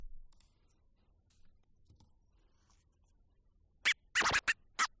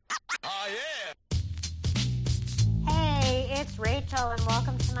Rachel, and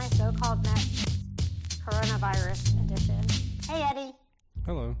welcome to my so-called next coronavirus edition. Hey, Eddie.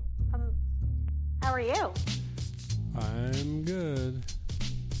 Hello. How are you? I'm good.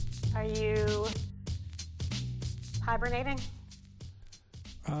 Are you hibernating?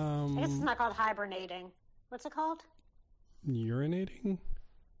 I guess it's not called hibernating. What's it called? Urinating?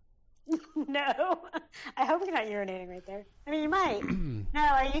 No. I hope you're not urinating right there. I mean, you might. No,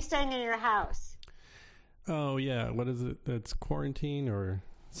 are you staying in your house? Oh, yeah. What is it? It's quarantine or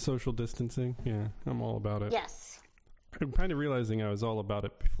social distancing? Yeah, I'm all about it. Yes. I'm kind of realizing I was all about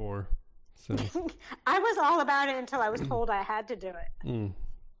it before. So. I was all about it until I was told I had to do it.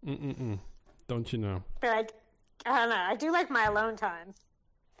 Don't you know? But I don't know. I do like my alone time.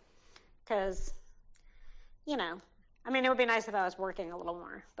 Because, you know, I mean, it would be nice if I was working a little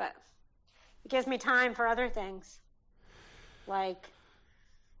more, but it gives me time for other things. Like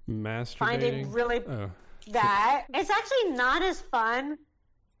masturbating? Finding really that. It's actually not as fun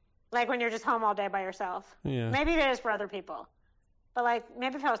like when you're just home all day by yourself. Yeah. Maybe it is for other people. But like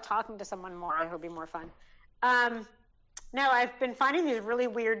maybe if I was talking to someone more, it would be more fun. No, I've been finding these really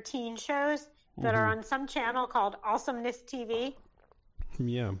weird teen shows that are on some channel called Awesomeness TV.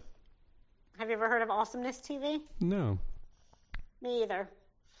 Yeah. Have you ever heard of Awesomeness TV? No. Me either.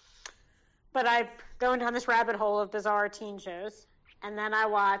 But I go down this rabbit hole of bizarre teen shows. And then I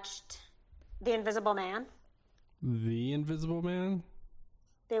watched The Invisible Man. The Invisible Man?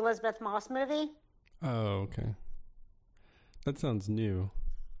 The Elizabeth Moss movie. Oh, okay. That sounds new.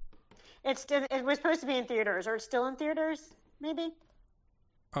 It was supposed to be in theaters, or it's still in theaters, maybe?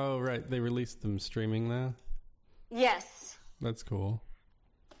 Oh, right. They released them streaming now? Yes. That's cool.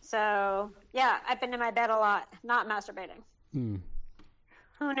 So, yeah, I've been in my bed a lot, not masturbating.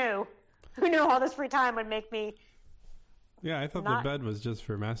 Who knew? Who knew all this free time would make me... Yeah, I thought the bed was just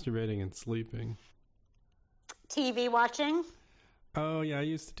for masturbating and sleeping. TV watching? Oh, yeah, I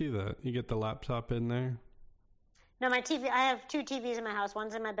used to do that. You get the laptop in there? No, my TV, I have two TVs in my house.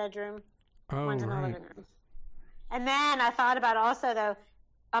 One's in my bedroom, one's in the living room. And then I thought about also, though,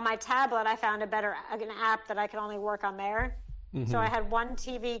 on my tablet, I found an app that I could only work on there. So I had one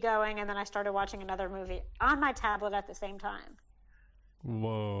TV going, and then I started watching another movie on my tablet at the same time.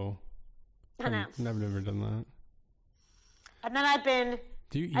 Whoa. I know. I've never done that. And then I've been...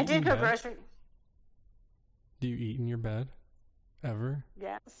 Do you eat I did in go bed? grocery... Do you eat in your bed? Ever?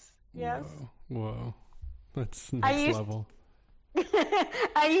 Yes. Yes. Whoa. That's next level.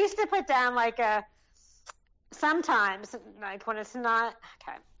 I used to put down sometimes, like when it's not...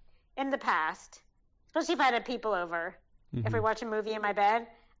 Okay. In the past, especially if I had people over, if we watch a movie in my bed,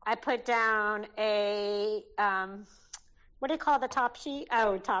 I put down a... what do you call the top sheet?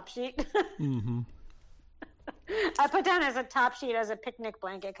 Oh, top sheet. I put down as a top sheet as a picnic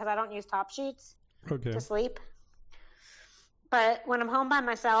blanket because I don't use top sheets to sleep. But when I'm home by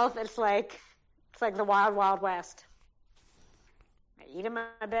myself, it's like the wild, wild west. I eat in my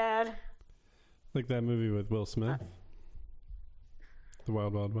bed. Like that movie with Will Smith? The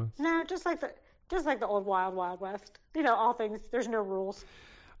Wild Wild West? No, just like the old wild, wild west. You know, all things. There's no rules.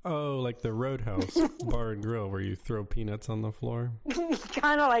 Oh, like the Roadhouse Bar and Grill where you throw peanuts on the floor?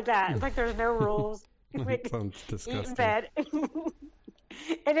 Kind of like that. It's like there's no rules. That sounds disgusting. Eat in bed.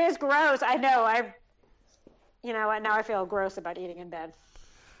 It is gross. I know. You know what? Now I feel gross about eating in bed.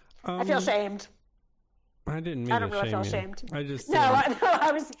 I feel shamed. I didn't mean I don't to really feel shame you. shamed. I just no.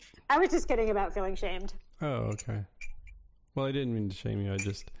 I was just kidding about feeling shamed. Oh, okay. Well, I didn't mean to shame you.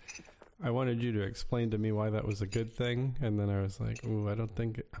 I wanted you to explain to me why that was a good thing, and then I was like, "Ooh, I don't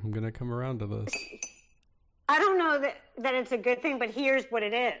think I'm gonna come around to this." I don't know that it's a good thing, but here's what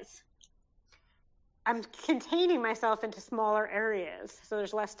it is. I'm containing myself into smaller areas, so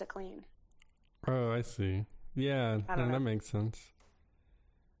there's less to clean. Oh, I see. Yeah, that makes sense.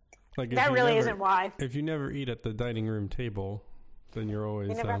 Like that really isn't why. If you never eat at the dining room table, then you're always...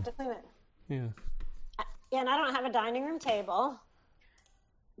 You never have to clean it. Yeah. Yeah, and I don't have a dining room table.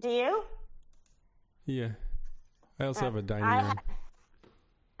 Do you? Yeah. I also have a dining room.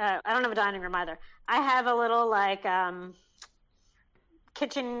 I don't have a dining room either. I have a little,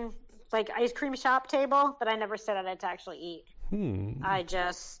 kitchen, ice cream shop table, but I never sit at it to actually eat.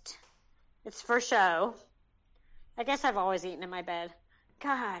 It's for show. I guess I've always eaten in my bed.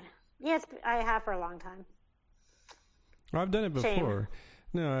 God. Yes, I have for a long time. Well, I've done it before.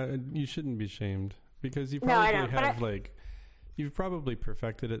 Shame. No, you shouldn't be shamed because you probably you've probably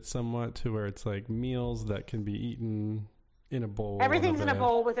perfected it somewhat to where it's like meals that can be eaten in a bowl. Everything's in a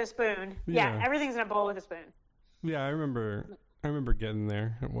bowl with a spoon. Yeah, everything's in a bowl with a spoon. Yeah, I remember getting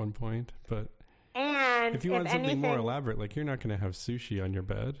there at one point, but and if you want something more elaborate, like you're not going to have sushi on your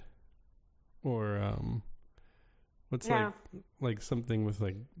bed, or What's like something with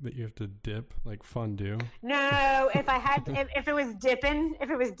like that you have to dip, like fondue? No, if it was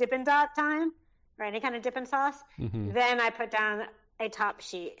Dippin' Dot time or any kind of dipping sauce, then I put down a top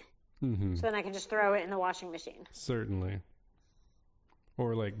sheet. So then I can just throw it in the washing machine. Certainly.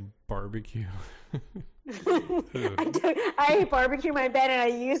 Or like barbecue. I barbecue my bed and I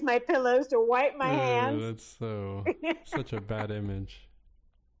use my pillows to wipe my hands. That's such a bad image.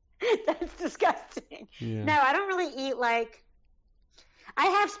 That's disgusting. Yeah. No, I don't really eat like. I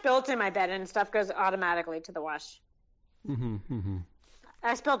have spilt in my bed and stuff goes automatically to the wash.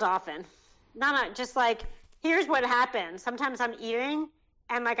 I spilt often. Not just like, here's what happens. Sometimes I'm eating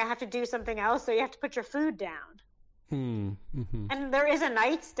and like I have to do something else, so you have to put your food down. And there is a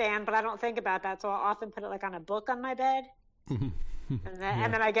nightstand, but I don't think about that, so I'll often put it like on a book on my bed. And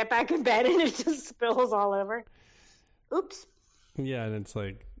then I get back in bed and it just spills all over. Oops. Yeah, and it's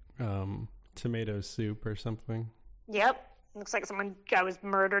like tomato soup or something. Yep. Looks like I was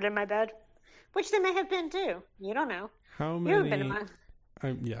murdered in my bed, which they may have been too. You don't know. How many? You haven't been in my...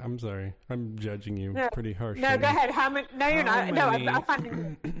 I'm sorry. I'm judging you pretty harshly. No, go ahead. How many? No, you're not. No, I'll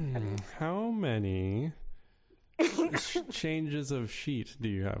find it. How many changes of sheet do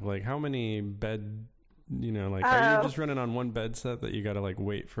you have? Like, how many bed... are you just running on one bed set that you got to like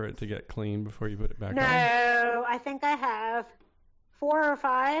wait for it to get clean before you put it back on? No, I think I have 4 or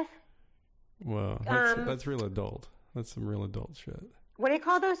 5. Whoa, that's real adult. That's some real adult shit. What do you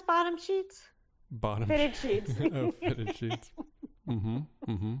call those bottom sheets? Fitted sheets. Oh, fitted sheets.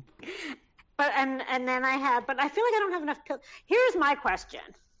 But and then I have, but I feel like I don't have enough pillows. Here's my question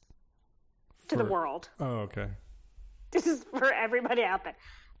to the world. Oh, okay. This is for everybody out there.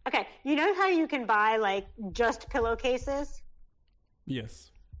 Okay, you know how you can buy like just pillowcases?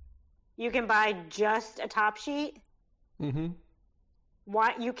 Yes. You can buy just a top sheet?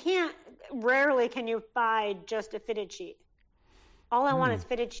 Why you can't? Rarely can you buy just a fitted sheet. All I want is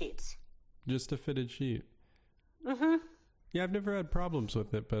fitted sheets. Just a fitted sheet. Yeah, I've never had problems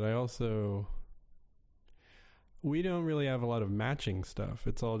with it, but we don't really have a lot of matching stuff.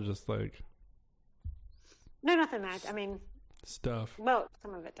 It's all just like nothing match. I mean, stuff. Well,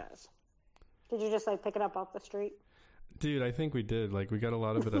 some of it does. Did you just like pick it up off the street? Dude, I think we did. Like, we got a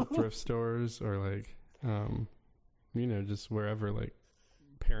lot of it at thrift stores or like, just wherever, like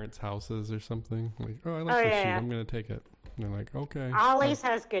parents' houses or something. Like, oh, I like this sheet. I'm gonna take it. And they're like, okay. Ollie's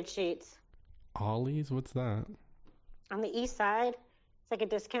has good sheets. Ollie's? What's that? On the east side, it's like a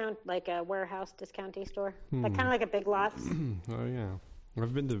discount, like a warehouse discount-y store, like kind of like a Big Lots. Oh yeah,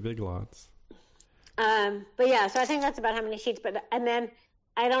 I've been to Big Lots. But yeah, so I think that's about how many sheets. And then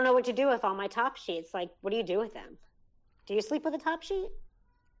I don't know what to do with all my top sheets. Like, what do you do with them? Do you sleep with a top sheet?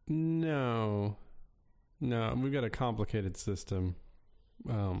 No, we've got a complicated system.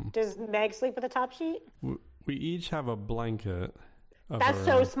 Does Meg sleep with a top sheet? We each have a blanket. That's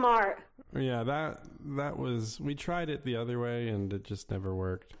so smart. Yeah, that was... We tried it the other way, and it just never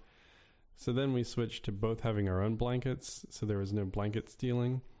worked. So then we switched to both having our own blankets, so there was no blanket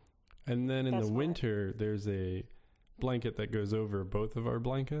stealing. And then in the winter, there's a blanket that goes over both of our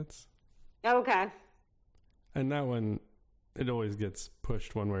blankets. Okay. And that one, it always gets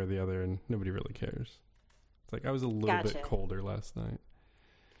pushed one way or the other, and nobody really cares. It's like, I was a little bit colder last night.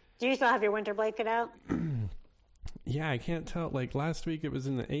 Do you still have your winter blanket out? Yeah, I can't tell. Like, last week it was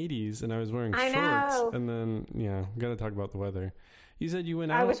in the 80s, and I was wearing shorts. Know. And then, got to talk about the weather. You said you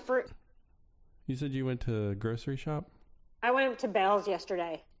went out? You said you went to grocery shop? I went to Bell's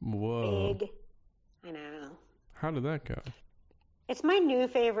yesterday. Whoa. Big. I know. How did that go? It's my new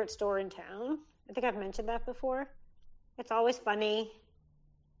favorite store in town. I think I've mentioned that before. It's always funny.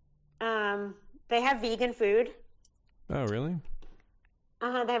 They have vegan food. Oh, really?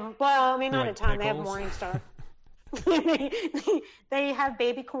 They have, well, I mean, not like a ton. Pickles? They have Morningstar. They have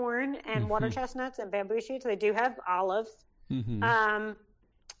baby corn and water chestnuts and bamboo shoots. They do have olives.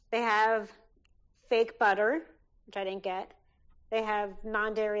 They have fake butter, which I didn't get. They have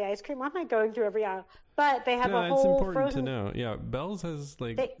non-dairy ice cream. Why am I going through every aisle? But they have a whole it's important frozen... to know. Yeah, Bell's has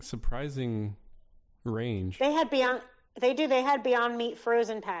surprising range. They had They had Beyond Meat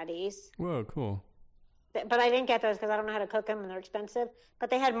frozen patties. Whoa, cool. But I didn't get those because I don't know how to cook them and they're expensive. But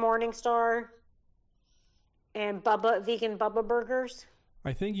they had Morningstar and vegan Bubba burgers.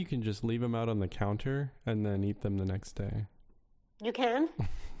 I think you can just leave them out on the counter and then eat them the next day. You can?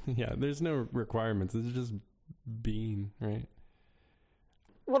 Yeah, there's no requirements. It's just bean, right?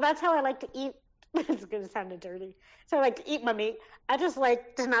 Well, that's how I like to eat. It's going to sound dirty. So I like to eat my meat. I just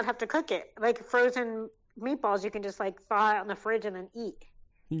like to not have to cook it. Like frozen meatballs, you can just like thaw out in the fridge and then eat.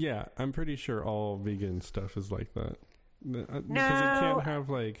 Yeah, I'm pretty sure all vegan stuff is like that. Because No. it can't have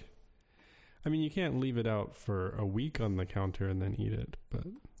like... I mean, you can't leave it out for a week on the counter and then eat it, but...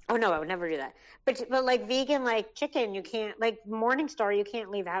 Oh, no, I would never do that. But like vegan, like chicken, you can't, like Morningstar, you can't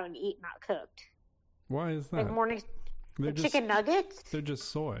leave out and eat not cooked. Why is that? Like chicken nuggets? They're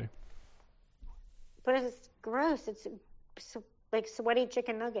just soy. But it's gross. It's like sweaty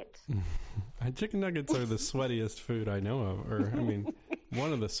chicken nuggets. Chicken nuggets are the sweatiest food I know of. Or, I mean,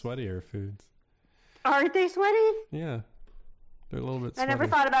 one of the sweatier foods. Aren't they sweaty? Yeah. They're a little bit sweaty. I never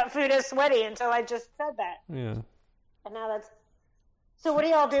thought about food as sweaty until I just said that. Yeah. And now that's... So what are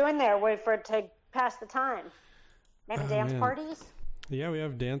y'all doing there to pass the time? Maybe dance parties? Yeah, we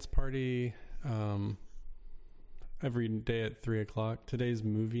have dance party every day at 3 o'clock. Today's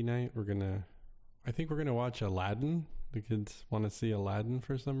movie night. I think we're going to watch Aladdin. The kids want to see Aladdin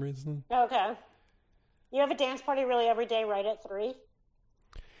for some reason. Okay. You have a dance party really every day right at 3?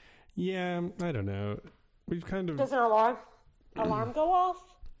 Yeah, I don't know. We've kind of... Does an alarm go off?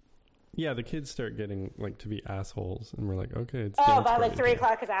 Yeah, the kids start getting like to be assholes, and we're like, okay, it's by like 3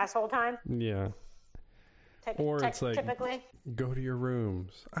 o'clock is asshole time. Yeah. It's like, typically, go to your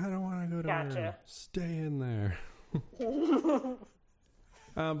rooms. I don't want to go to my room. Stay in there.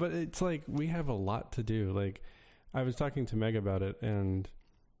 But it's like we have a lot to do. Like, I was talking to Meg about it, and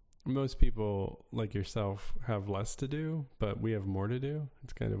most people like yourself have less to do, but we have more to do.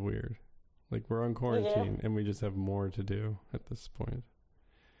 It's kind of weird. Like, we're on quarantine, and we just have more to do at this point.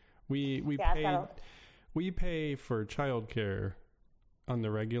 We pay for childcare on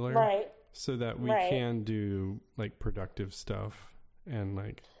the regular, right? So that we can do like productive stuff and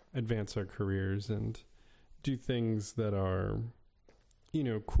like advance our careers and do things that are,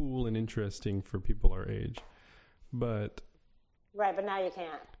 cool and interesting for people our age. But now you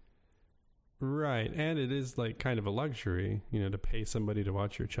can't. Right, and it is like kind of a luxury, to pay somebody to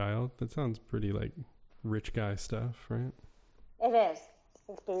watch your child. That sounds pretty like rich guy stuff, right? It is.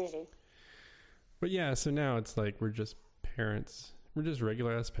 It's bougie. But yeah, so now it's like we're just parents. We're just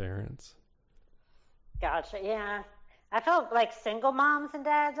regular ass parents. Gotcha, yeah. I feel like single moms and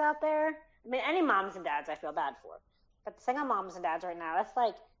dads out there. I mean, any moms and dads I feel bad for. But single moms and dads right now, that's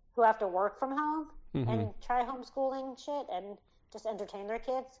like who have to work from home and try homeschooling shit and just entertain their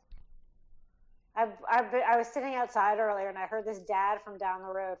kids. I was sitting outside earlier and I heard this dad from down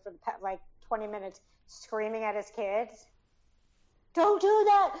the road for like 20 minutes screaming at his kids. Don't do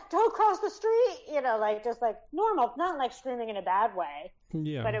that! Don't cross the street! Just like normal, not like screaming in a bad way.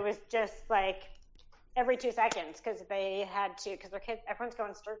 Yeah. But it was just like every 2 seconds because they had to, because their kids, everyone's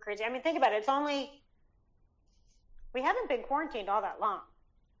going stir crazy. I mean, think about it. We haven't been quarantined all that long.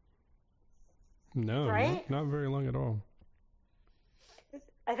 No, right? Not very long at all.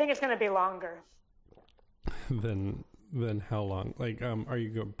 I think it's going to be longer. Then how long? Like, are you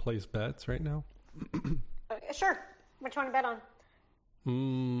going to place bets right now? Sure. Which one to bet on?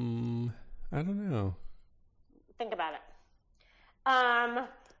 I don't know. Think about it. I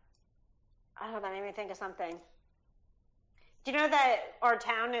don't know, that made me think of something. Do you know that our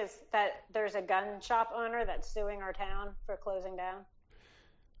town that there's a gun shop owner that's suing our town for closing down?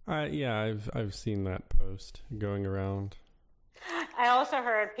 Yeah, I've seen that post going around. I also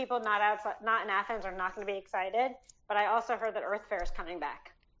heard people not in Athens are not going to be excited, but I also heard that Earth Fair is coming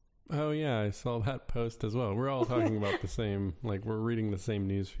back. Oh yeah, I saw that post as well. We're all talking about the same, like we're reading the same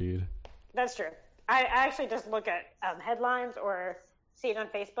news feed. That's true. I actually just look at headlines or see it on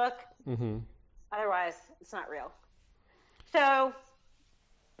Facebook. Mm-hmm. Otherwise, it's not real. So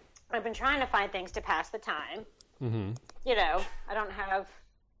I've been trying to find things to pass the time. Mm-hmm.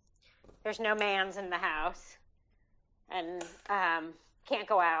 There's no mans in the house and can't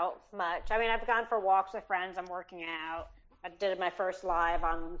go out much. I mean, I've gone for walks with friends. I'm working out. I did my first live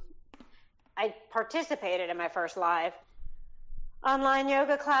I participated in my first live online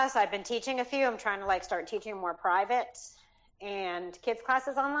yoga class. I've been teaching a few. I'm trying to start teaching more private and kids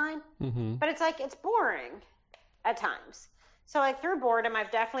classes online. Mm-hmm. But it's boring at times. So through boredom, I've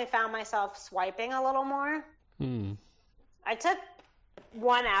definitely found myself swiping a little more. Mm. I took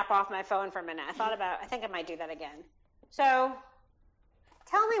one app off my phone for a minute. I think I might do that again. So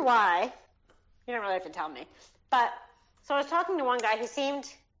tell me why. You don't really have to tell me. But so I was talking to one guy who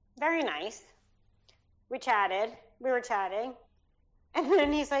seemed very nice. We were chatting. And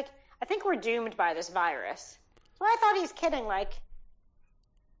then he's like, I think we're doomed by this virus. So I thought he's kidding.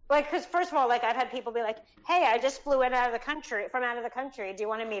 Because first of all, I've had people be like, hey, I just flew from out of the country. Do you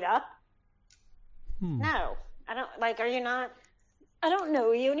want to meet up? No, I don't are you not? I don't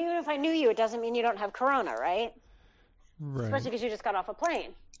know you. And even if I knew you, it doesn't mean you don't have corona, right? Right. Especially because you just got off a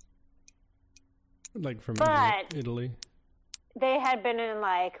plane. From Italy. They had been in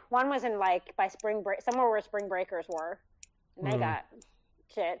one was in by spring break, somewhere where spring breakers were, and they got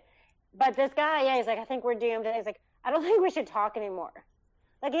shit. But this guy, yeah, he's like, I think we're doomed. And he's like, I don't think we should talk anymore.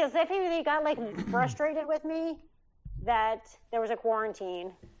 Like, as if he got, like, frustrated with me that there was a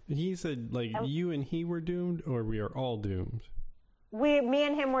quarantine. He said, like, you and he were doomed, or we are all doomed? Me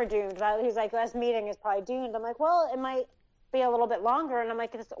and him were doomed. He's like, this meeting is probably doomed. I'm like, well, it might be a little bit longer. And I'm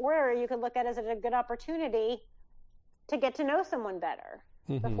like, or you could look at it as a good opportunity to get to know someone better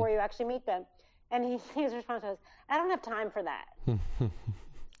before you actually meet them. And his response was, I don't have time for that.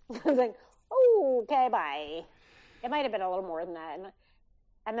 I was like, oh, okay, bye. It might have been a little more than that.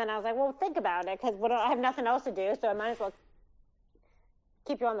 And then I was like, well, think about it, because I have nothing else to do, so I might as well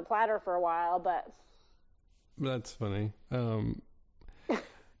keep you on the platter for a while. But that's funny.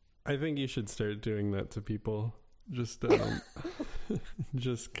 I think you should start doing that to people. Just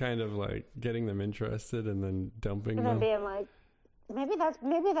just kind of like getting them interested and then dumping them. And then being like, maybe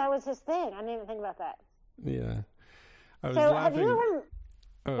that was his thing. I didn't even think about that. Yeah. I was laughing. Have you ever...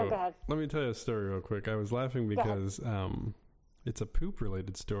 Oh, go ahead. Let me tell you a story real quick. I was laughing because it's a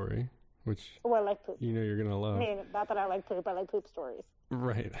poop-related story, which I like poop. You know you're going to love. I mean, not that I like poop stories.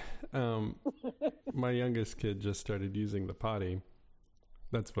 Right. My youngest kid just started using the potty.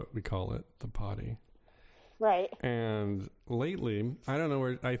 That's what we call it, the potty. Right. And lately, I don't know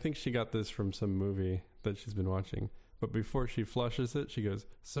where, I think she got this from some movie that she's been watching. But before she flushes it, she goes,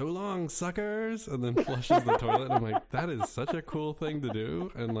 "So long, suckers," and then flushes the toilet. And I'm like, that is such a cool thing to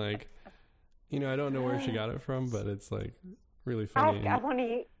do. And like, you know, I don't know where she got it from, but it's like really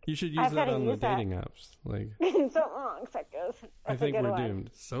funny. You should use that on the dating apps. Like, so long, suckers. I think we're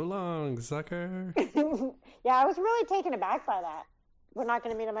doomed. So long, sucker. Yeah, I was really taken aback by that. We're not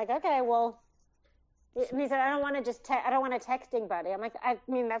going to meet. I'm like, okay, well. And he said, I don't want a texting buddy. I'm like, I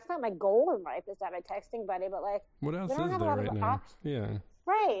mean, that's not my goal in life, is to have a texting buddy, but like, what else is there right now? Yeah.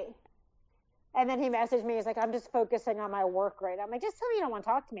 Right. And then he messaged me, he's like, I'm just focusing on my work right now. I'm like, just tell me you don't want to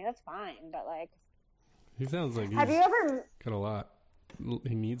talk to me, that's fine. But like, he sounds like have you ever got a lot.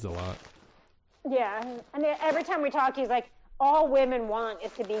 He needs a lot. Yeah. And every time we talk, he's like, all women want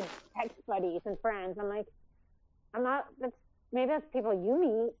is to be text buddies and friends. I'm like, maybe that's people you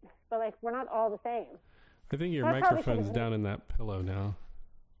meet, but like, we're not all the same. I think your microphone's down in that pillow now.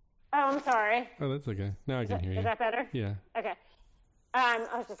 Oh, I'm sorry. Oh, that's okay. Now I can hear you. Is that better? Yeah. Okay. I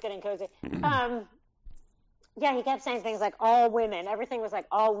was just getting cozy. Yeah, he kept saying things like all women. Everything was like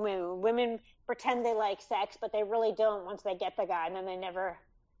all women. Women pretend they like sex, but they really don't once they get the guy, and then they never.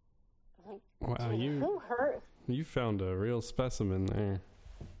 I'm like, wow, who hurt? You found a real specimen there.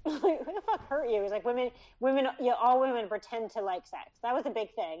 Who the fuck hurt you? It was like women. Yeah, all women pretend to like sex. That was a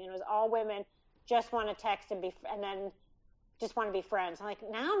big thing, and it was all women just want to text and then just want to be friends. I'm like,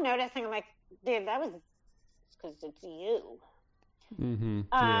 now I'm noticing. I'm like, dude, that was because it's you. Mm-hmm.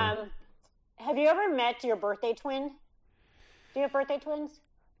 Yeah. Have you ever met your birthday twin? Do you have birthday twins?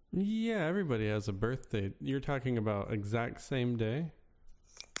 Yeah, everybody has a birthday. You're talking about exact same day?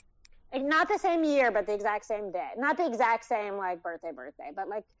 Like, not the same year, but the exact same day. Not the exact same, like, birthday, but,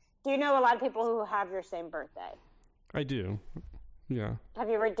 like, do you know a lot of people who have your same birthday? I do, yeah. Have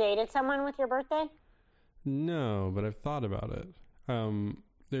you ever dated someone with your birthday? No, but I've thought about it.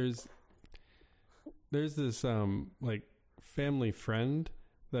 There's this, like, family friend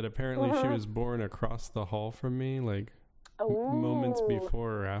that apparently she was born across the hall from me, like, moments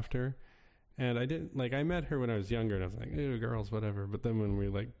before or after. And I didn't, like, I met her when I was younger, and I was like, ew, girls, whatever. But then when we,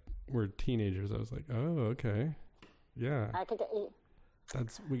 like, were teenagers, I was like, oh, okay. Yeah. I could get you.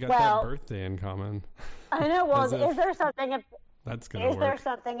 We got that birthday in common. I know. Well, is there something... That's going to work. Is there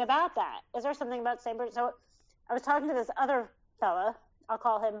something about that? Is there something about the same birthday? So I was talking to this other fella. I'll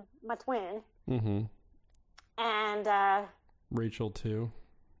call him my twin. Mm-hmm. And... Rachel, too.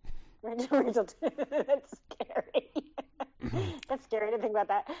 Rachel, too. That's scary. That's scary to think about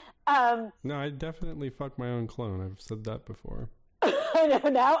that. No, I definitely fuck my own clone. I've said that before. I know.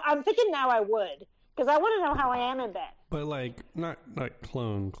 Now I'm thinking now I would, because I want to know how I am in bed. But like, not like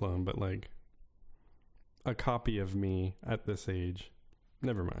clone, but like a copy of me at this age.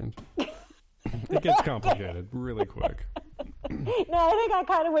 Never mind. It gets complicated really quick. No, I think I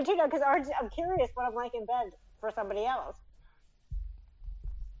kind of would too, because I'm curious what I'm like in bed for somebody else.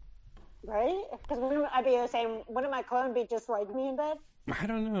 Right? Because wouldn't I be the same? Wouldn't my clone be just like me in bed? I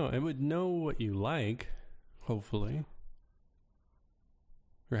don't know. It would know what you like, hopefully.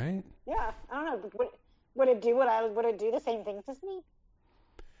 Right? Yeah, I don't know. Would it do the same things as me?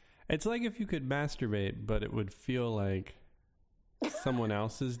 It's like if you could masturbate, but it would feel like someone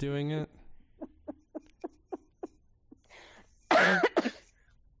else is doing it.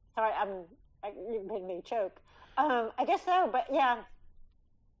 Sorry, you made me choke. I guess so, but yeah.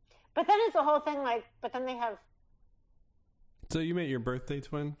 But then it's the whole thing, like, but then they have... So you met your birthday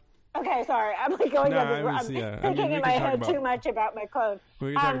twin? Okay, sorry. I'm like going I'm thinking in my head too much about my clone.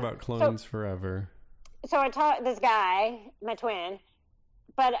 We can talk about clones forever. So I taught this guy, my twin,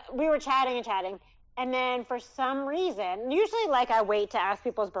 but we were chatting, and then for some reason, usually like I wait to ask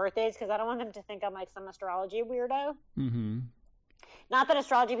people's birthdays because I don't want them to think I'm like some astrology weirdo. Mm-hmm. Not that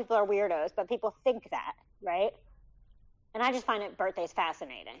astrology people are weirdos, but people think that, right? And I just find birthdays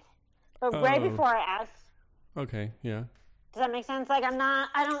fascinating. But right before I ask... Okay, yeah. Does that make sense? Like,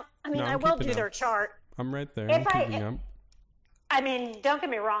 I will do their chart. I'm right there. I'm keeping up. I mean, don't get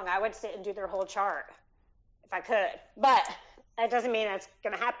me wrong. I would sit and do their whole chart if I could. But that doesn't mean that's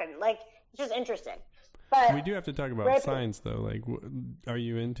going to happen. Like, it's just interesting. But we do have to talk about signs, though. Like, are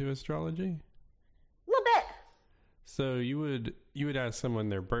you into astrology? A little bit. So you would ask someone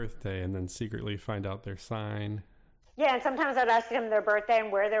their birthday and then secretly find out their sign. Yeah, and sometimes I'd ask them their birthday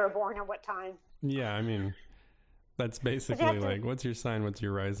and where they were born and what time. Yeah, I mean, that's basically like, what's your sign? What's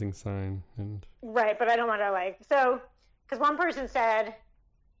your rising sign? And right, but I don't want to because one person said,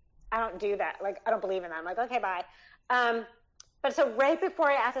 I don't do that. Like, I don't believe in that. I'm like, okay, bye. But so right before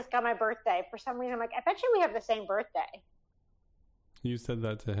I asked this guy my birthday, for some reason, I'm like, I bet you we have the same birthday. You said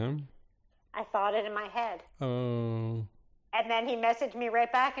that to him? I thought it in my head. Oh. And then he messaged me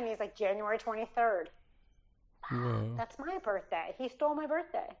right back, and he's like, January 23rd. Whoa. That's my birthday. He stole my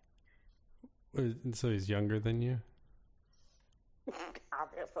birthday. So he's younger than you?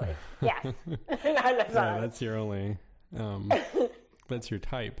 Obviously. Yes. That's your only... that's your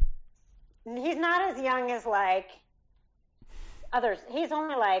type. He's not as young as, like, others. He's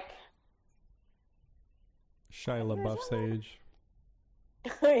only, like... Shia LaBeouf's age.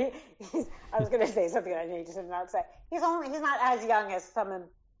 I was going to say something I need to not say. He's not as young as someone.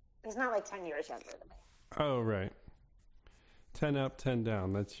 He's not like 10 years younger than me. Oh, right. 10 up, 10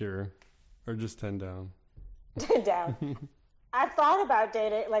 down. That's your, or just 10 down. 10 down. I've thought about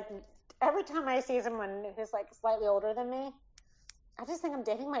dating, like every time I see someone who's like slightly older than me, I just think I'm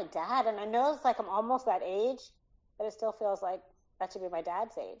dating my dad. And I know it's like I'm almost that age, but it still feels like that should be my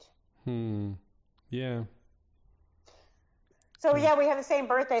dad's age. Yeah. So, yeah, we have the same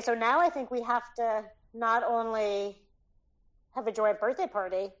birthday. So now I think we have to not only have a joint birthday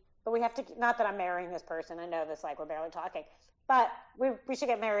party, but we have to, not that I'm marrying this person. I know this, like, we're barely talking. But we should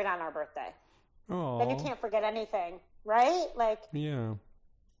get married on our birthday. Oh. Then you can't forget anything, right? Like, yeah.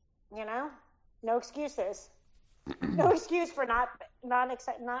 You know? No excuses. No excuse for not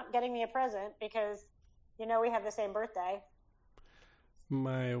getting me a present because, you know, we have the same birthday.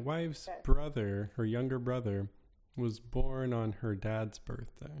 My wife's brother, her younger brother, was born on her dad's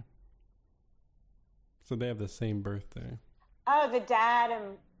birthday. So they have the same birthday. Oh, Meg's dad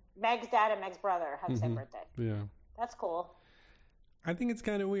and Meg's brother have the same birthday. Yeah. That's cool. I think it's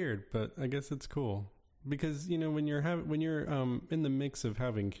kind of weird, but I guess it's cool. Because, you know, when you're in the mix of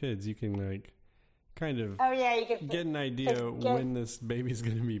having kids, you can like kind of you can get an idea when this baby's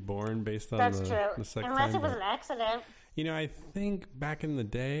going to be born based on the sex. Unless it was an accident. You know, I think back in the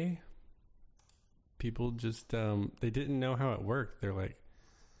day, people just, they didn't know how it worked. They're like,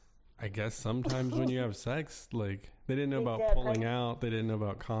 I guess sometimes when you have sex, like, they didn't know about pulling out. They didn't know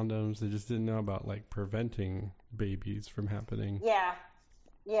about condoms. They just didn't know about, like, preventing babies from happening. Yeah.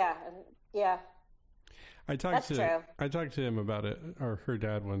 I talked to him about it, or her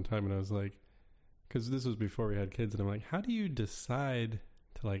dad one time, and I was like, because this was before we had kids, and I'm like, how do you decide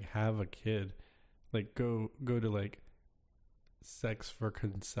to, like, have a kid? Like, go to, like, sex for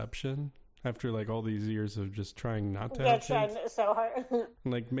conception after like all these years of just trying not to have kids. So hard.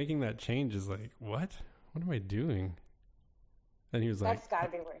 Like making that change is like, what am I doing? And he was like, that's gotta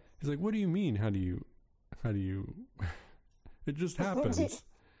be weird. He's like, what do you mean? How do you it just happens. And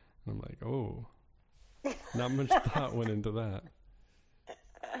I'm like, oh, not much thought went into that.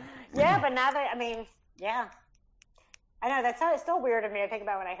 Yeah, but now that, I mean, yeah, I know it's still weird to me. I think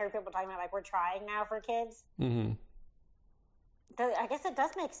about when I hear people talking about like we're trying now for kids. I guess it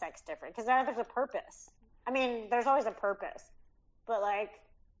does make sex different because now there's a purpose. I mean, there's always a purpose, but like,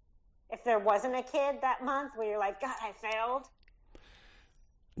 if there wasn't a kid that month, where you're like, God, I failed.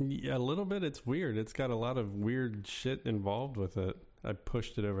 Yeah, a little bit. It's weird. It's got a lot of weird shit involved with it. I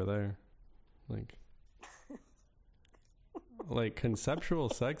pushed it over there, like conceptual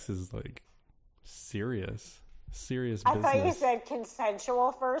sex is like serious business. I thought you said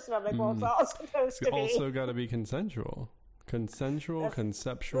consensual first, and I'm like, well, it's all supposed to be. It's also got to be consensual. Conceptual.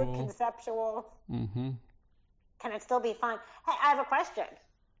 Mm-hmm. Can it still be fun? Hey, I have a question.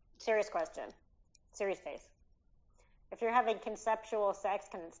 Serious question. Serious face. If you're having conceptual sex,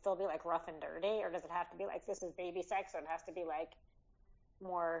 can it still be like rough and dirty, or does it have to be like this is baby sex, or it has to be like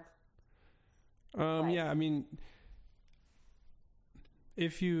more? Yeah, I mean,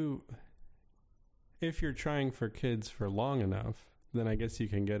 if you're trying for kids for long enough, then I guess you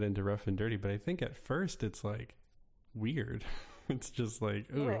can get into rough and dirty. But I think at first it's like weird. It's just like,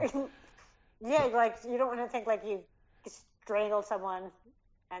 ooh. Yeah, like you don't want to think like you strangled someone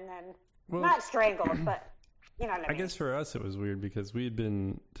and then not strangled, but you know what I mean. I guess for us it was weird because we had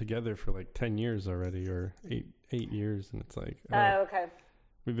been together for like 10 years already, or eight years, and it's like, okay.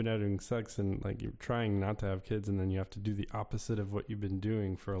 We've been having sex and like you're trying not to have kids, and then you have to do the opposite of what you've been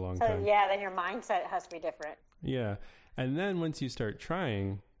doing for a long time. Yeah, then your mindset has to be different. Yeah. And then once you start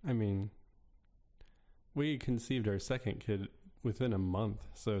trying, I mean, we conceived our second kid within a month.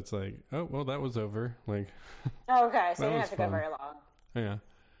 So it's like, oh, well, that was over. Like, okay. So you didn't have to go very long. Yeah.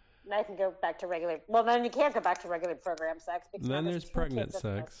 And I can go back to regular. Well, then you can't go back to regular program sex. Because then there's pregnant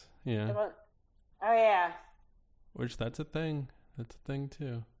sex. Yeah. Oh, yeah. Which that's a thing. That's a thing,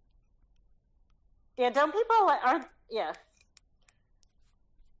 too. Yeah, don't people aren't. Yeah.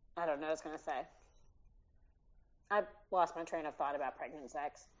 I don't know what I was going to say. I lost my train of thought about pregnant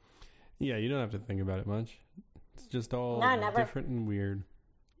sex. Yeah, you don't have to think about it much. It's just all different and weird.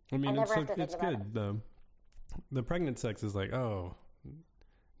 I mean, it's good. The pregnant sex is like, oh,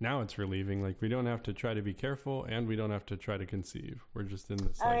 now it's relieving. Like, we don't have to try to be careful, and we don't have to try to conceive. We're just in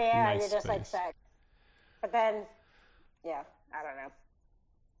this nice you're just space. like sex. But then, yeah, I don't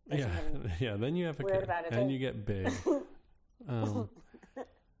know. Yeah. Then you have a kid, and you get big.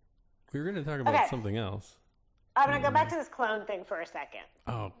 We were going to talk about something else. I'm going to go back to this clone thing for a second.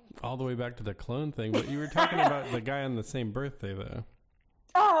 Oh, all the way back to the clone thing. But you were talking about the guy on the same birthday, though.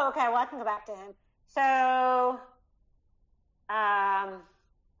 Oh, okay. Well, I can go back to him. So,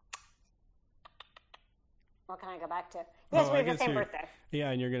 what can I go back to? Yes, we have the same birthday. Yeah,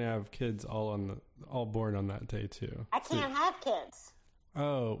 and you're going to have kids all born on that day, too. I can't have kids.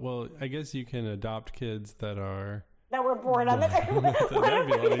 Oh, well, I guess you can adopt kids that were born on the day. That'd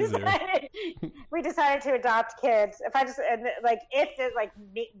be a lot easier. We decided to adopt kids. If there's like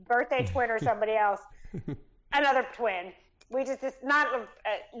birthday twin or somebody else, another twin. We just not a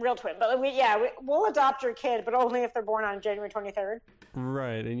real twin, but we'll adopt your kid, but only if they're born on January 23rd.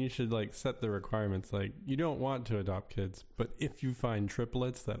 Right, and you should like set the requirements. Like, you don't want to adopt kids, but if you find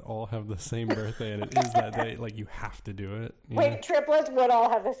triplets that all have the same birthday and it is that day, like, you have to do it. Wait, triplets would all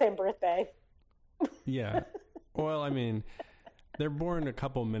have the same birthday? Yeah. Well, I mean, they're born a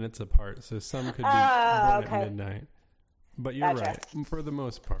couple minutes apart, so some could be born at midnight. But you're right, for the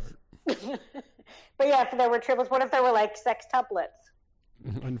most part. But yeah, if there were triplets, what if there were like sextuplets?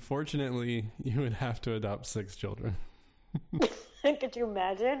 Unfortunately, you would have to adopt 6 children. Could you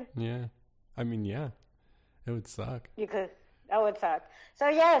imagine? Yeah. I mean, yeah. It would suck. You could. That would suck. So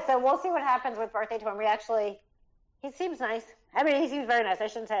we'll see what happens with birthday twin. He seems nice. I mean, he seems very nice. I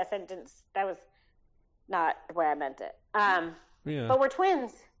shouldn't say a sentence. That was not the way I meant it. Yeah. But we're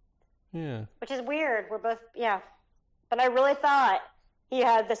twins. Yeah. Which is weird. We're both, But I really thought he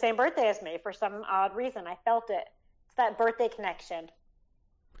had the same birthday as me for some odd reason. I felt it. It's that birthday connection.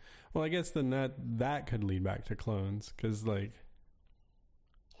 Well, I guess then that could lead back to clones, because like...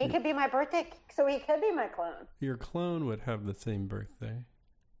 He could be my birthday, so he could be my clone. Your clone would have the same birthday.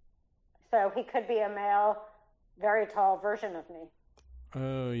 So he could be a male, very tall version of me.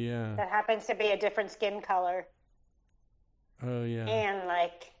 Oh, yeah. That happens to be a different skin color. Oh, yeah.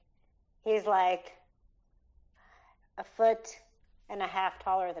 And, he's, 1.5 feet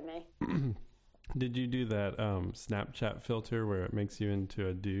taller than me. Did you do that Snapchat filter where it makes you into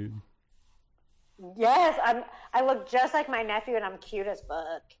a dude? Yes. I look just like my nephew, and I'm cute as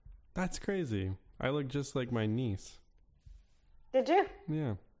fuck. That's crazy. I look just like my niece. Did you?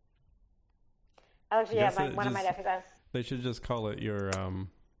 Yeah. One of my nephews does. They should just call it your,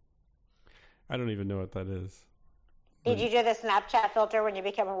 I don't even know what that is. Did you do the Snapchat filter when you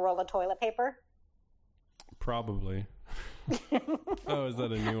become a roll of toilet paper? Probably. Oh, is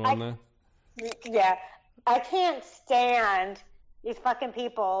that a new one then? Yeah. I can't stand these fucking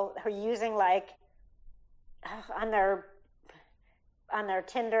people who are using on their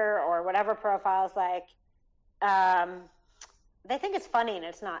Tinder or whatever profiles, they think it's funny and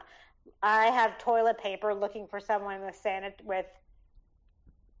it's not. I have toilet paper looking for someone with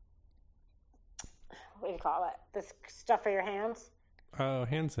what do you call it? This stuff for your hands? Oh,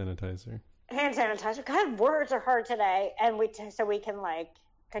 hand sanitizer. Hand sanitizer. God, words are hard today, and so we can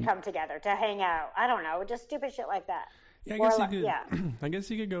to come together to hang out. I don't know, just stupid shit like that. Yeah, I guess you could. Yeah. I guess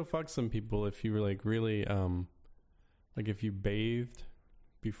you could go fuck some people if you were really, if you bathed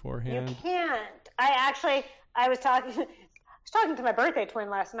beforehand. You can't. I was talking to my birthday twin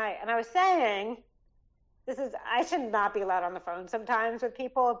last night, and I was saying, I should not be allowed on the phone sometimes with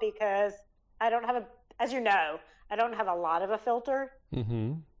people because I don't have as you know, I don't have a lot of a filter.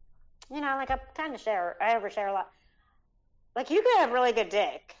 Mm-hmm. You know, like I overshare a lot. Like you could have really good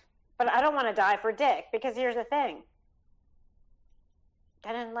dick, but I don't want to die for dick because here's the thing.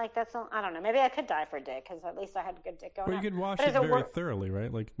 I didn't like that's. I don't know. Maybe I could die for dick because at least I had good dick going. Well, you could wash it very thoroughly,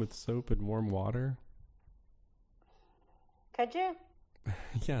 right? Like with soap and warm water. Could you?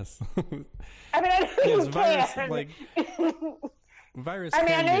 Yes. I mean, I know you virus, can. Like, virus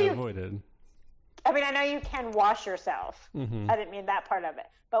can be avoided. I mean, I know you can wash yourself. Mm-hmm. I didn't mean that part of it.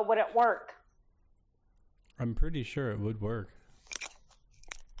 But would it work? I'm pretty sure it would work.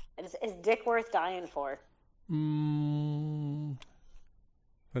 Is dick worth dying for?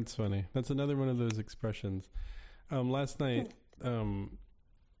 That's funny. That's another one of those expressions. Last night,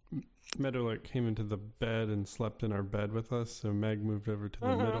 Meadowlark came into the bed and slept in our bed with us. So Meg moved over to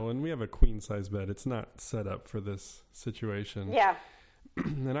the middle, and we have a queen size bed. It's not set up for this situation. Yeah.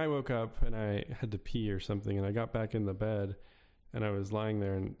 And I woke up and I had to pee or something, and I got back in the bed, and I was lying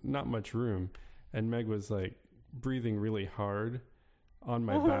there and not much room, and Meg was like breathing really hard on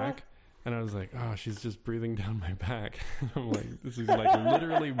my back. And I was like, oh, she's just breathing down my back. I'm like, this is like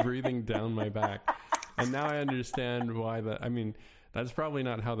literally breathing down my back. And now I understand why that, I mean, that's probably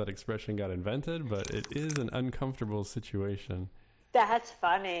not how that expression got invented, but it is an uncomfortable situation. That's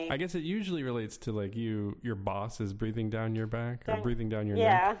funny. I guess it usually relates to like your boss is breathing down your back or breathing down your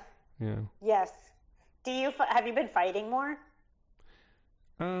neck. Yeah. Yes. Have you been fighting more?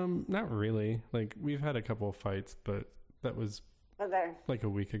 Not really. Like we've had a couple of fights, but that was like a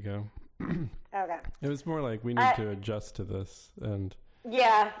week ago. Okay. It was more like we need to adjust to this, and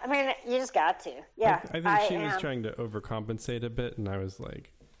yeah, I mean, you just got to. Yeah, I think she was trying to overcompensate a bit, and I was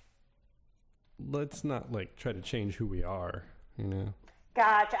like, let's not like try to change who we are, you know.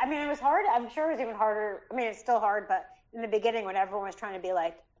 Gotcha. I mean, it was hard. I'm sure it was even harder. I mean, it's still hard, but in the beginning, when everyone was trying to be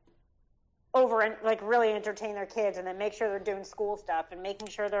like over and like really entertain their kids, and then make sure they're doing school stuff and making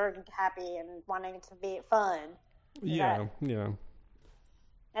sure they're happy and wanting it to be fun. Yeah.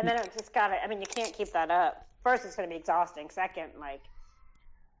 And then it just I mean, you can't keep that up. First, it's going to be exhausting. Second, like...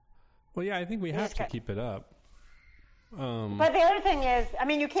 Well, yeah, I think we have to keep it up. But the other thing is, I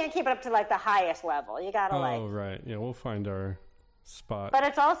mean, you can't keep it up to, like, the highest level. You got to, Oh, right. Yeah, we'll find our spot. But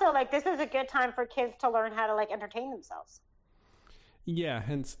it's also, like, this is a good time for kids to learn how to, like, entertain themselves. Yeah,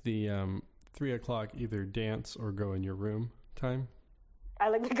 hence the 3 o'clock either dance or go in your room time. I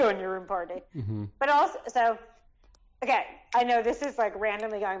like to go in your room party. Mm-hmm. But also, so... Okay, I know this is like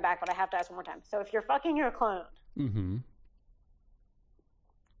randomly going back, but I have to ask one more time. So if you're fucking your clone,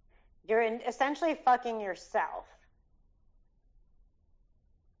 you're essentially fucking yourself.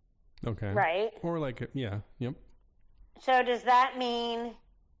 Okay. Right? Or like, yeah, yep. So does that mean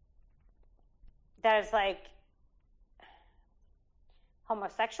that it's like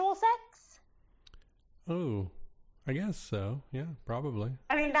homosexual sex? Oh, I guess so. Yeah, probably.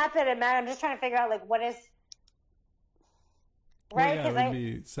 I mean, not that it matters. I'm just trying to figure out like what is... Right, well, yeah, it would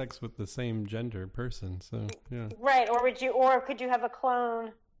be sex with the same gender person, so yeah. Right, or could you have a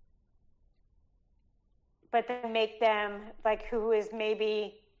clone, but then make them like who is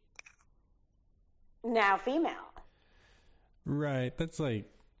maybe now female? Right, that's like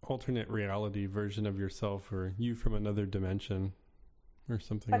alternate reality version of yourself, or you from another dimension, or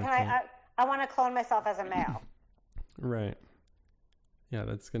something. But I want to clone myself as a male. Right. Yeah,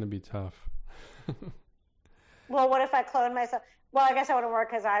 that's gonna be tough. Well, what if I clone myself? Well, I guess it wouldn't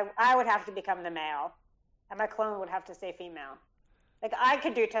work because I would have to become the male, and my clone would have to stay female. Like, I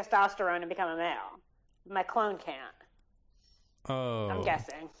could do testosterone and become a male. My clone can't. Oh. I'm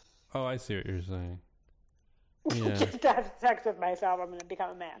guessing. Oh, I see what you're saying. Yeah. Just to have sex with myself, I'm going to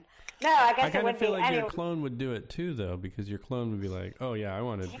become a man. No, I guess it would be... I kind of feel like your clone would do it too, though, because your clone would be like, oh, yeah, I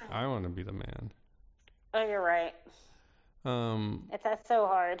want to be the man. Oh, you're right. That's so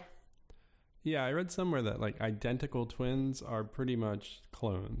hard. Yeah, I read somewhere that like identical twins are pretty much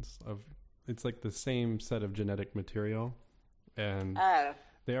clones of. It's like the same set of genetic material, and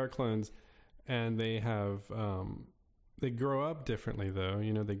they are clones, and they have they grow up differently though.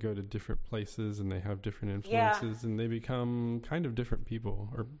 You know, they go to different places and they have different influences, and they become kind of different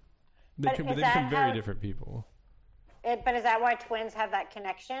people, or they become very different people. But is that why twins have that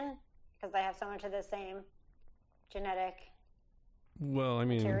connection? Because they have so much of the same genetic. Well, I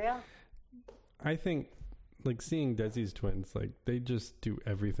mean. Material? I think, like, seeing Desi's twins, like, they just do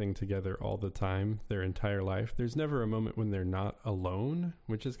everything together all the time, their entire life. There's never a moment when they're not alone,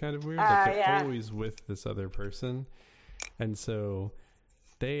 which is kind of weird. Like, they're always with this other person. And so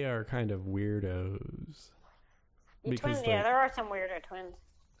they are kind of weirdos. Because, there are some weirdo twins.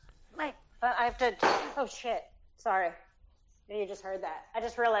 I have to... Oh, shit. Sorry. You just heard that. I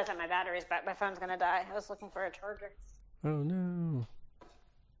just realized that my battery's back. My phone's going to die. I was looking for a charger. Oh, no.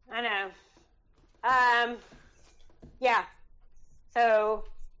 I know. Yeah. So.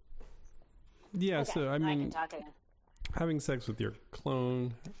 Yeah. Okay, So I mean, can talk again. Having sex with your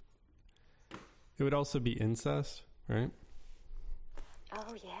clone, it would also be incest, right?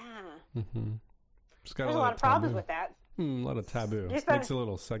 Oh yeah. Mm-hmm. There's a lot of problems with that. A lot of taboo. Makes it a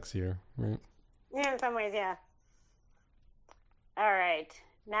little sexier, right? Yeah, in some ways, yeah. All right.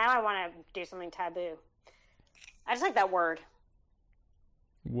 Now I want to do something taboo. I just like that word.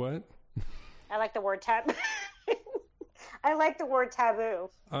 What? I like the word taboo. I like the word taboo.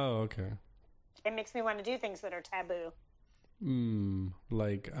 Oh, okay. It makes me want to do things that are taboo.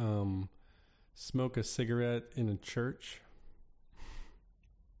 Like smoke a cigarette in a church.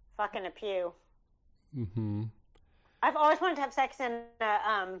 Fucking a pew. Mm-hmm. I've always wanted to have sex in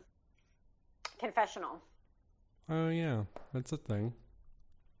a confessional. Oh yeah, that's a thing.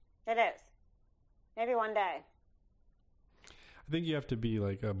 It is. Maybe one day. I think you have to be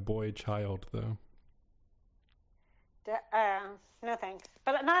like a boy child though. No thanks.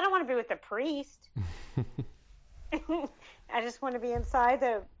 But no, I don't want to be with the priest. I just want to be inside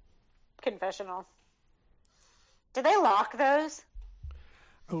the confessional. Do they lock those?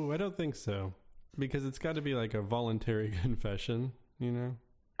 Oh, I don't think so. Because it's got to be like a voluntary confession, you know?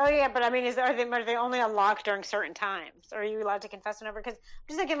 Oh yeah, but I mean, are they only unlocked during certain times? Or are you allowed to confess whenever? Because I'm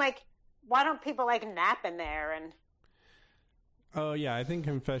just thinking, like, why don't people like nap in there? And oh yeah, I think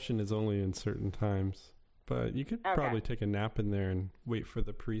confession is only in certain times, but you could probably take a nap in there and wait for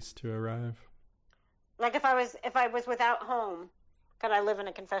the priest to arrive. Like if I was without home, could I live in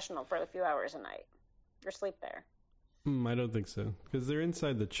a confessional for a few hours a night or sleep there? I don't think so, because they're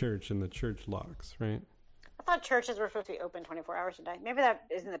inside the church and the church locks, right? I thought churches were supposed to be open 24 hours a day. Maybe that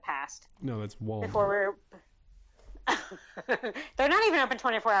is in the past. No, that's Walmart. Before they're not even open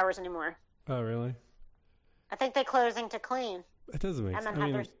 24 hours anymore. Oh, really? I think they're closing to clean. It doesn't make sense. I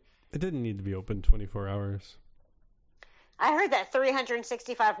mean, it didn't need to be open 24 hours. I heard that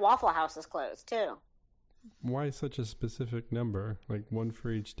 365 Waffle Houses closed, too. Why such a specific number? Like one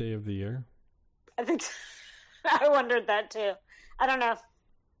for each day of the year? I think so. I wondered that too. I don't know.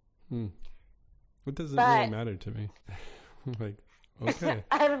 It doesn't really matter to me. Like, okay.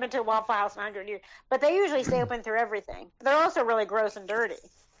 I haven't been to a Waffle House in 100 years. But they usually stay open through everything. They're also really gross and dirty.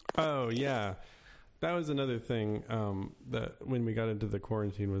 Oh, yeah. That was another thing that when we got into the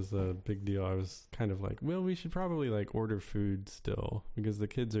quarantine was a big deal. I was kind of like, well, we should probably like order food still because the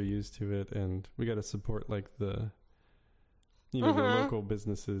kids are used to it and we got to support like the, you know, the local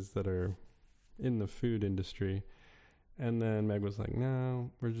businesses that are in the food industry. And then Meg was like,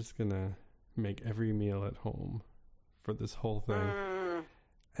 no, we're just gonna make every meal at home for this whole thing.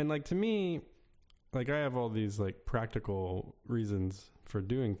 And like to me, like I have all these like practical reasons for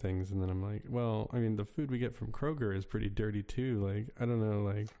doing things, and then I'm like, well, I mean the food we get from Kroger is pretty dirty too. Like I don't know,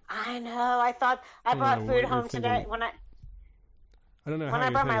 like I know. I thought I brought food home today when I don't know when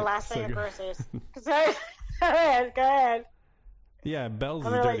I brought my last thing of groceries. Go ahead. Yeah, Bell's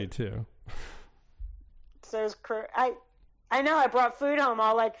is dirty too. So I know I brought food home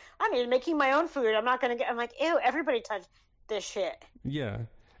all like, I'm making my own food. I'm like, ew, everybody touched this shit. Yeah.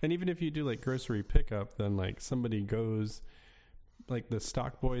 And even if you do like grocery pickup, then like somebody goes, like the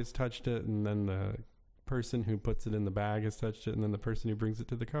stock boys touched it and then the person who puts it in the bag has touched it and then the person who brings it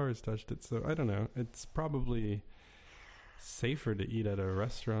to the car has touched it. So I don't know. It's probably safer to eat at a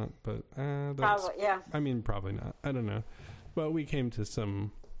restaurant, but probably, yeah. I mean, probably not. I don't know. But we came to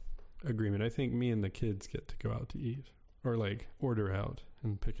some agreement. I think me and the kids get to go out to eat or like order out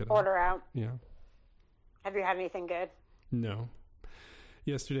and pick it up. Order out. Yeah. Have you had anything good? No.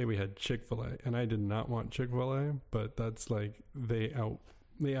 Yesterday we had Chick-fil-A and I did not want Chick-fil-A, but that's like they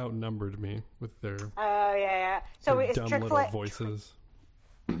outnumbered me with their So their is dumb Chick-fil-A little voices.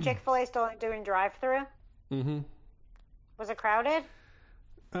 Chick-fil-A still doing drive-through? Mm-hmm. Was it crowded?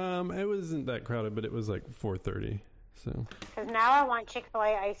 It wasn't that crowded, but it was like 4:30. So. Because now I want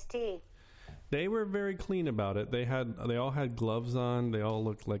Chick-fil-A iced tea. They were very clean about it. They all had gloves on. They all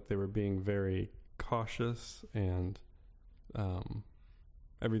looked like they were being very cautious, and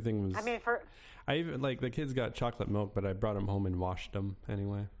everything was. I mean, I even like the kids got chocolate milk, but I brought them home and washed them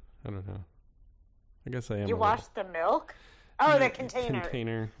anyway. I don't know. I guess I am. You washed the milk? Oh, the container.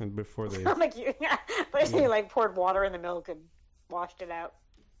 Container, and before they. Like you like poured water in the milk and washed it out.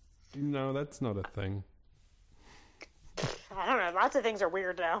 No, that's not a thing. I don't know. Lots of things are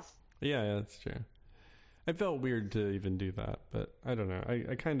weird now. Yeah, that's true. I felt weird to even do that, but I don't know.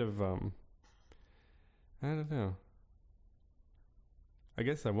 I kind of, I don't know. I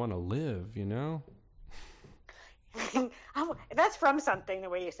guess I want to live, you know? That's from something, the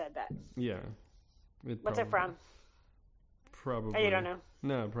way you said that. Yeah. What's it from? Probably. Oh, you don't know?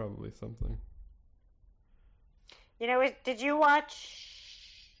 No, probably something. You know, did you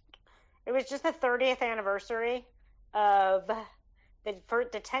watch? It was just the 30th anniversary of the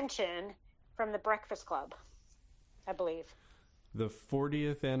detention from the Breakfast Club, I believe. The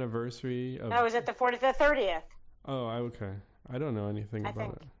 40th anniversary of... Oh, was it the 30th? Oh, okay. I don't know anything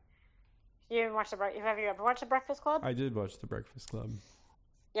about it. You didn't watch have you ever watched the Breakfast Club? I did watch the Breakfast Club.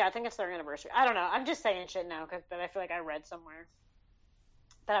 Yeah, I think it's their anniversary. I don't know. I'm just saying shit now but I feel like I read somewhere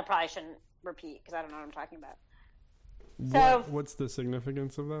that I probably shouldn't repeat because I don't know what I'm talking about. So, what's the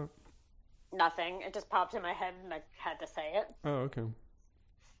significance of that? Nothing. It just popped in my head and I had to say it. Oh, okay.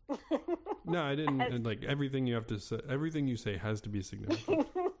 No, I didn't. Like everything you have to say, everything you say has to be significant.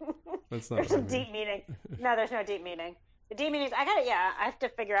 That's not. There's a deep meaning. No, there's no deep meaning. The deep meaning is I have to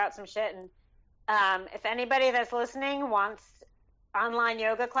figure out some shit. And if anybody that's listening wants online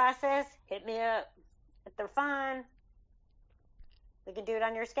yoga classes, hit me up. If they're fun, we can do it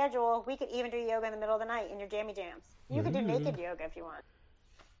on your schedule. We could even do yoga in the middle of the night in your jammy jams. You could do naked yoga if you want.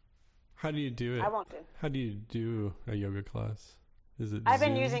 How do you do it? I won't do. How do you do a yoga class? Is it? I've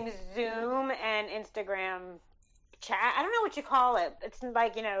been using Zoom and Instagram chat. I don't know what you call it. It's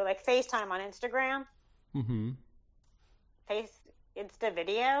like, like FaceTime on Instagram. Mm-hmm. Insta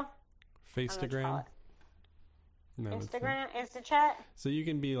video. Faceagram. No, Instagram, Insta chat. So you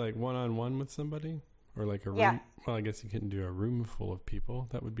can be like one-on-one with somebody, or like a room. Yeah. Well, I guess you couldn't do a room full of people.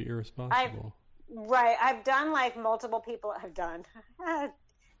 That would be irresponsible. Right. I've done like multiple people. I've done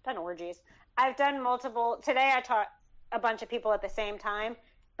orgies. I've done multiple. Today I taught a bunch of people at the same time,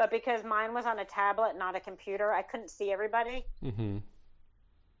 but because mine was on a tablet, not a computer, I couldn't see everybody. Mm-hmm.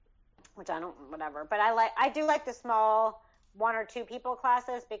 Which whatever. But I do like the small 1 or 2 people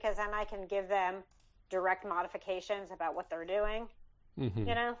classes because then I can give them direct modifications about what they're doing.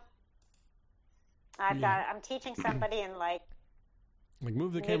 Mm-hmm. I'm teaching somebody in like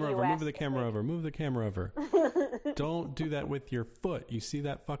move the camera over, move the camera over, move the camera over. Don't do that with your foot. You see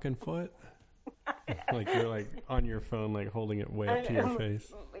that fucking foot? Like you're like on your phone, like holding it way up to your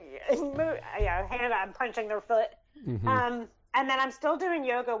face. Yeah, I'm punching their foot. Mm-hmm. And then I'm still doing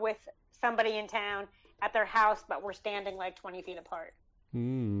yoga with somebody in town at their house, but we're standing like 20 feet apart.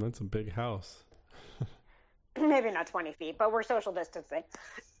 That's a big house. Maybe not 20 feet, but we're social distancing.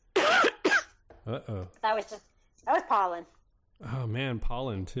 Uh-oh. That was pollen. Oh, man,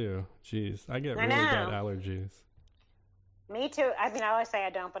 pollen, too. Jeez, I get really bad allergies. Me, too. I mean, I always say I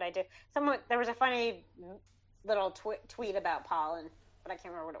don't, but I do. There was a funny little tweet about pollen, but I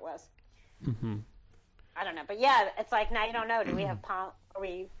can't remember what it was. Mm-hmm. I don't know. But, yeah, it's like, now you don't know. Do we have are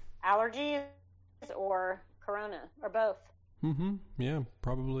we allergies or corona or both? Mm-hmm. Yeah,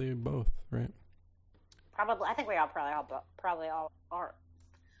 probably both, right? Probably. I think we all probably all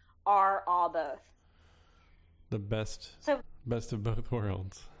are all both. The best of both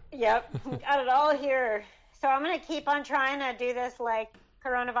worlds. Yep. Got it all here. So I'm going to keep on trying to do this like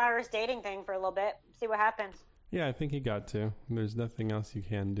coronavirus dating thing for a little bit. See what happens. Yeah, I think you got to. There's nothing else you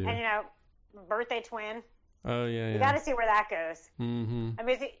can do. And, birthday twin. Oh, yeah, yeah. You got to see where that goes. Mm-hmm. I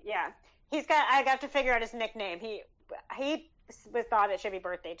mean, yeah. I got to figure out his nickname. He thought it should be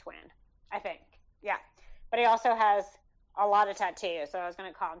birthday twin, I think. Yeah. But he also has a lot of tattoos, so I was going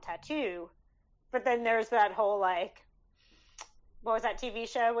to call him Tattoo. But then there's that whole, like, what was that TV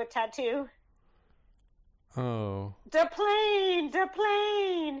show with Tattoo? Oh. The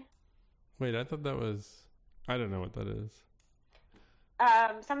plane! Wait, I thought that was... I don't know what that is.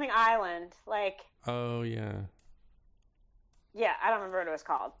 Something Island, like... Oh, yeah. Yeah, I don't remember what it was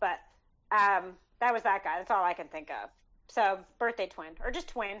called, but that was that guy. That's all I can think of. So, birthday twin, or just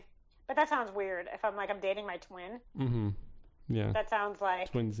twin. But that sounds weird if I'm dating my twin. Mm-hmm. Yeah. That sounds like...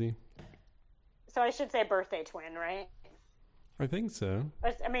 Twinsy. So I should say birthday twin, right? I think so.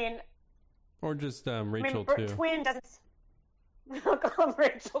 I mean... Or just Rachel, too. Twin doesn't... I'll call him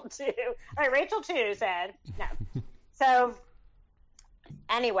Rachel, too. All right, Rachel, too, said... No. So,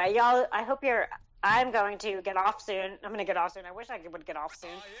 anyway, y'all, I hope I'm going to get off soon. I'm going to get off soon. I wish I would get off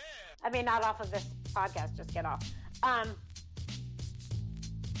soon. Oh, yeah. I mean, not off of this podcast, just get off.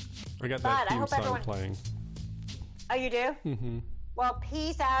 I got that theme song playing. Oh, you do? Mm-hmm. Well,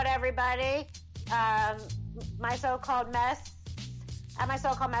 peace out, everybody. My so-called mess. At my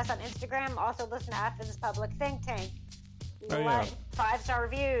so-called mess on Instagram. Also listen to Athens Public Think Tank. 5-star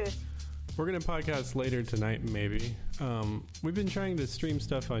reviews. We're going to podcast later tonight, maybe. We've been trying to stream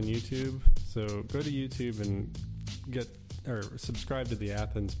stuff on YouTube. So go to YouTube and subscribe to the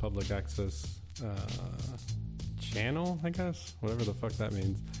Athens Public Access channel, I guess. Whatever the fuck that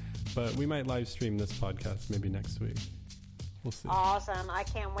means. But we might live stream this podcast maybe next week. We'll see. Awesome. I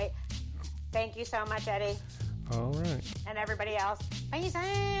can't wait. Thank you so much, Eddie. All right. And everybody else, peace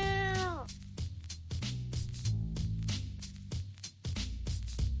out.